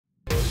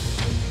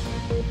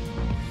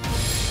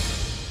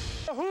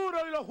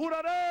lo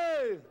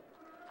juraré.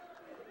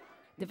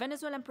 The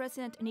Venezuelan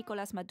President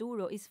Nicolas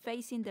Maduro is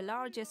facing the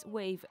largest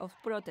wave of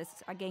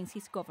protests against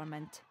his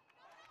government.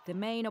 The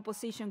main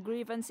opposition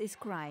grievance is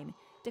crime.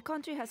 The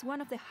country has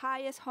one of the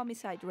highest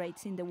homicide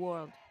rates in the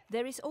world.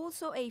 There is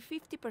also a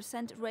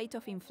 50% rate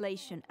of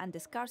inflation and the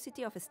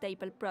scarcity of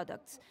staple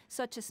products,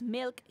 such as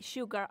milk,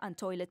 sugar, and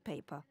toilet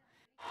paper.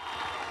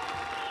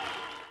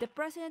 The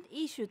president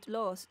issued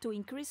laws to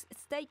increase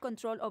state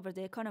control over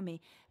the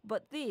economy,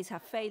 but these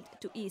have failed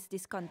to ease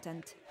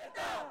discontent.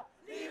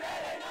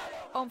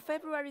 On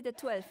February the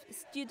 12th,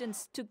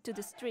 students took to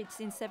the streets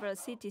in several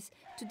cities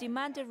to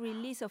demand the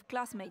release of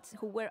classmates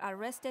who were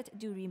arrested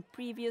during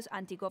previous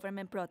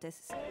anti-government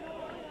protests.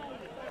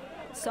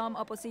 Some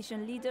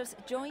opposition leaders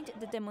joined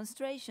the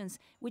demonstrations,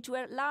 which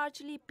were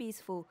largely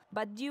peaceful,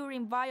 but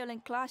during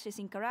violent clashes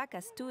in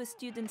Caracas, 2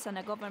 students and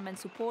a government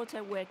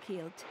supporter were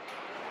killed.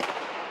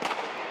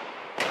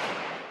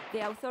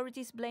 The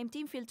authorities blamed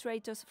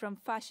infiltrators from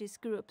fascist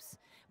groups,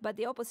 but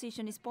the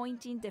opposition is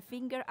pointing the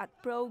finger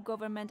at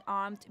pro-government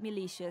armed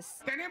militias.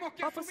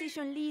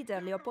 Opposition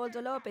leader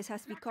Leopoldo Lopez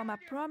has become a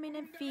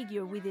prominent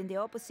figure within the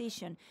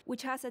opposition,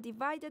 which has a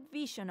divided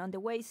vision on the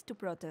ways to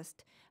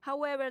protest.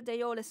 However,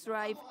 they all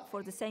strive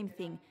for the same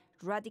thing: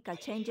 radical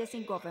changes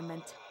in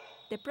government.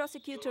 The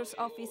prosecutor's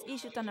office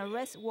issued an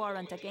arrest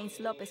warrant against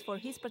Lopez for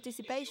his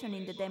participation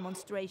in the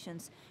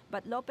demonstrations,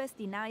 but Lopez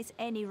denies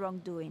any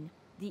wrongdoing.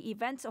 The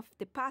events of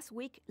the past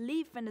week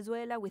leave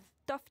Venezuela with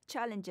tough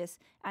challenges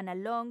and a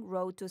long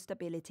road to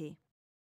stability.